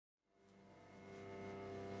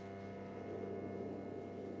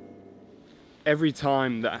Every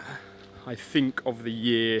time that I think of the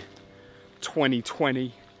year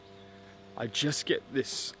 2020, I just get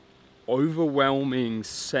this overwhelming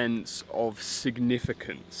sense of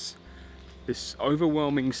significance. This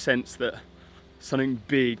overwhelming sense that something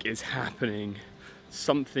big is happening,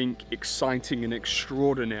 something exciting and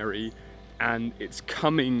extraordinary, and it's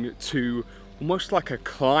coming to almost like a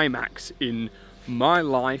climax in my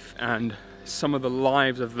life and some of the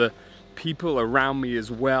lives of the people around me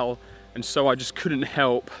as well. And so I just couldn't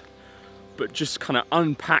help but just kind of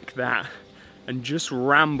unpack that and just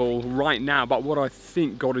ramble right now about what I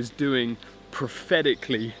think God is doing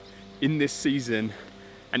prophetically in this season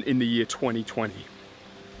and in the year 2020.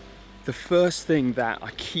 The first thing that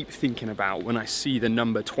I keep thinking about when I see the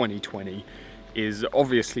number 2020 is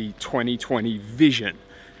obviously 2020 vision.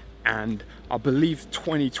 And I believe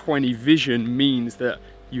 2020 vision means that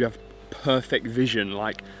you have perfect vision,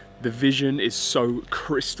 like the vision is so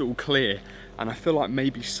crystal clear. And I feel like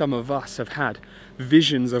maybe some of us have had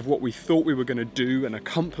visions of what we thought we were going to do and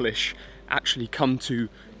accomplish actually come to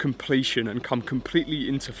completion and come completely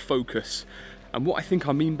into focus. And what I think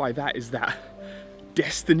I mean by that is that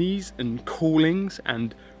destinies and callings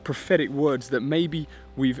and prophetic words that maybe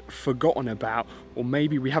we've forgotten about, or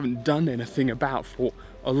maybe we haven't done anything about for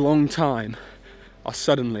a long time, are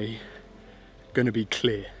suddenly going to be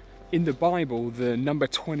clear. In the Bible, the number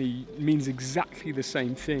 20 means exactly the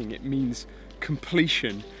same thing. It means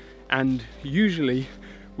completion. And usually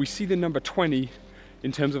we see the number 20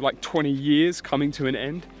 in terms of like 20 years coming to an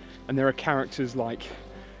end. And there are characters like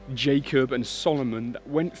Jacob and Solomon that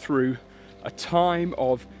went through a time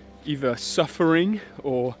of either suffering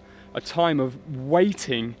or a time of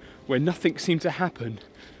waiting where nothing seemed to happen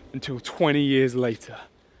until 20 years later.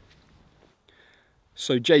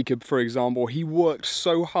 So Jacob, for example, he worked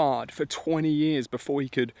so hard for 20 years before he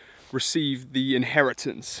could receive the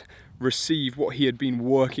inheritance, receive what he had been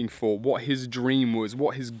working for, what his dream was,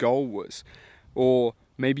 what his goal was. Or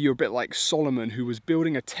maybe you're a bit like Solomon, who was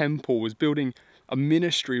building a temple, was building a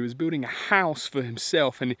ministry, was building a house for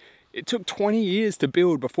himself, and it took 20 years to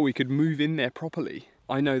build before he could move in there properly.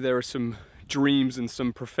 I know there are some dreams and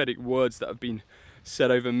some prophetic words that have been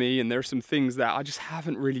said over me, and there are some things that I just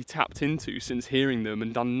haven't really tapped into since hearing them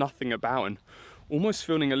and done nothing about, and almost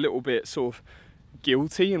feeling a little bit sort of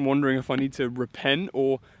guilty and wondering if I need to repent,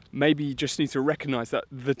 or maybe just need to recognize that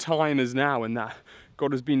the time is now and that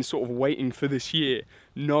God has been sort of waiting for this year,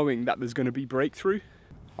 knowing that there's going to be breakthrough.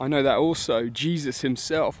 I know that also Jesus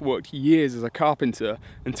himself worked years as a carpenter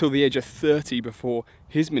until the age of 30 before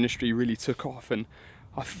his ministry really took off. And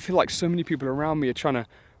I feel like so many people around me are trying to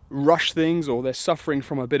rush things, or they're suffering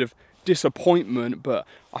from a bit of disappointment. But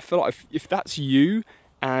I feel like if that's you,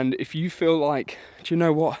 and if you feel like, do you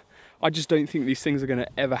know what, I just don't think these things are going to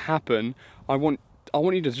ever happen, I want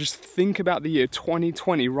you to just think about the year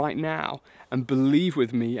 2020 right now and believe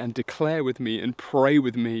with me and declare with me and pray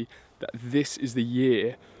with me that this is the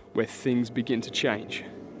year where things begin to change.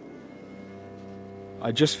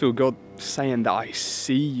 I just feel God saying that I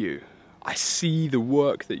see you. I see the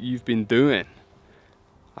work that you've been doing.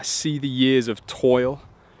 I see the years of toil.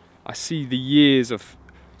 I see the years of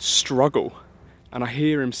struggle. And I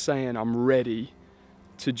hear him saying, I'm ready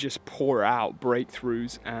to just pour out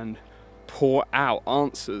breakthroughs and pour out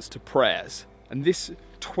answers to prayers. And this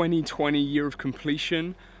 2020 year of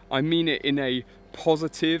completion, I mean it in a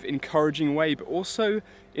positive, encouraging way, but also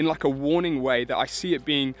in like a warning way, that I see it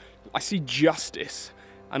being, I see justice,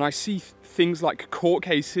 and I see things like court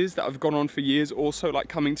cases that have gone on for years also like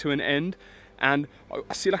coming to an end. And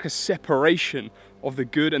I see like a separation of the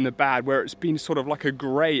good and the bad, where it's been sort of like a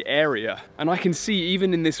grey area. And I can see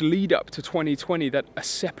even in this lead up to 2020 that a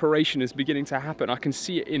separation is beginning to happen. I can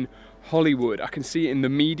see it in Hollywood, I can see it in the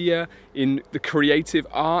media, in the creative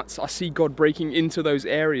arts. I see God breaking into those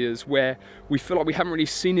areas where we feel like we haven't really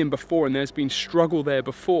seen him before, and there's been struggle there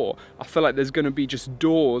before. I feel like there's going to be just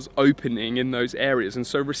doors opening in those areas. And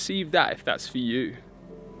so receive that if that's for you.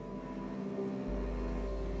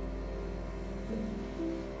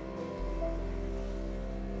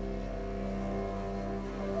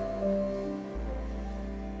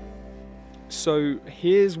 So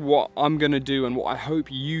here's what I'm going to do, and what I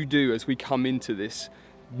hope you do as we come into this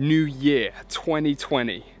new year,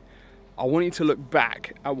 2020. I want you to look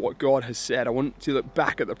back at what God has said. I want you to look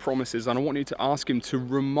back at the promises, and I want you to ask him to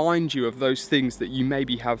remind you of those things that you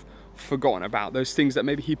maybe have forgotten about, those things that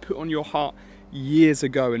maybe he put on your heart years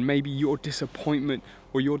ago, and maybe your disappointment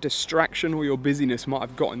or your distraction or your busyness might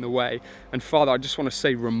have got in the way. And Father, I just want to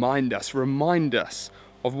say, remind us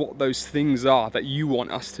of what those things are that you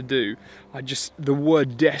want us to do. The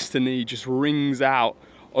word destiny just rings out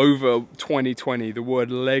over 2020. The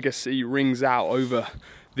word legacy rings out over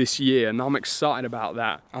this year, and I'm excited about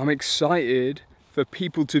that. I'm excited for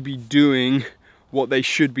people to be doing what they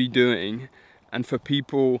should be doing, and for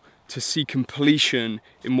people to see completion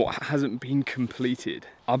in what hasn't been completed.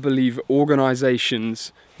 I believe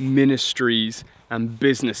organizations, ministries, and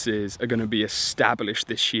businesses are going to be established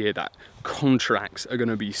this year, that contracts are going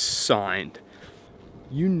to be signed.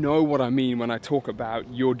 You know what I mean when I talk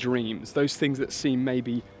about your dreams, those things that seem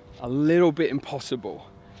maybe a little bit impossible.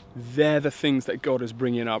 They're the things that God is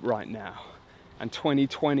bringing up right now. And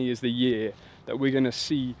 2020 is the year that we're going to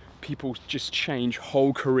see people just change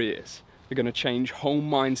whole careers. They're going to change whole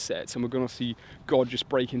mindsets, and we're going to see God just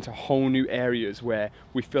break into whole new areas where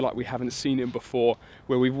we feel like we haven't seen Him before,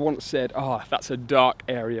 where we've once said, oh, that's a dark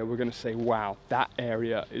area. We're going to say, wow, that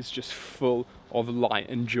area is just full of light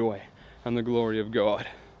and joy and the glory of God.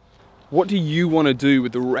 What do you want to do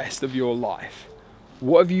with the rest of your life?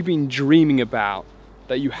 What have you been dreaming about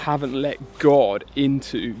that you haven't let God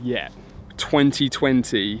into yet?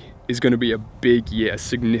 2020 is going to be a big year, a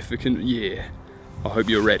significant year. I hope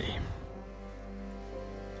you're ready.